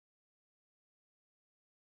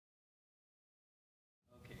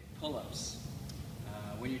Pull-ups.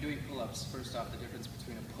 When you're doing pull-ups, first off, the difference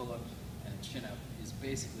between a pull-up and a chin-up is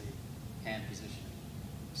basically hand positioning.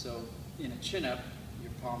 So in a chin-up,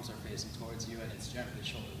 your palms are facing towards you and it's generally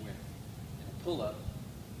shoulder width. In a pull-up,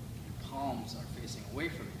 your palms are facing away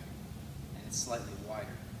from you and it's slightly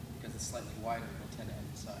wider. Because it's slightly wider, it'll tend to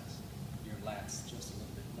emphasize your lats just a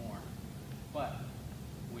little bit more. But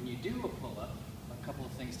when you do a pull-up, a couple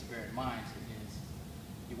of things to bear in mind is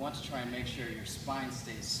you want to try and make sure your spine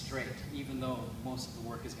stays straight. Even though most of the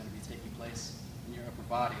work is going to be taking place in your upper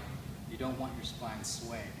body, you don't want your spine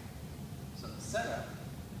swaying. So the setup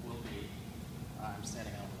will be, I'm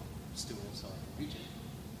standing on a stool so I can reach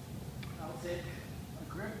it. I'll take a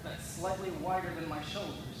grip that's slightly wider than my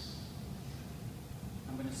shoulders.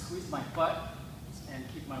 I'm going to squeeze my butt and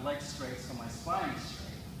keep my legs straight so my spine is straight.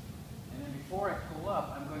 And then before I pull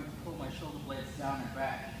up, I'm going to pull my shoulder blades down and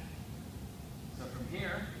back. So from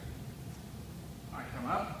here, I come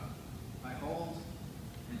up, I hold,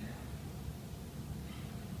 and down.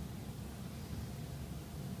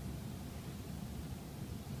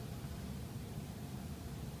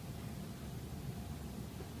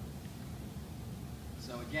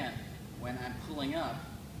 So again, when I'm pulling up,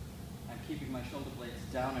 I'm keeping my shoulder blades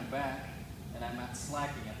down and back, and I'm not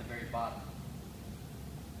slacking at the very bottom.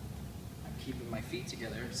 I'm keeping my feet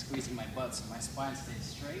together, squeezing my butt so my spine stays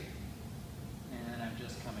straight, and then I'm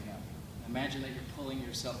just coming up. Imagine that you're pulling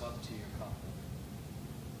yourself up to your collar.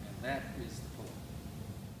 And that is the pull-up.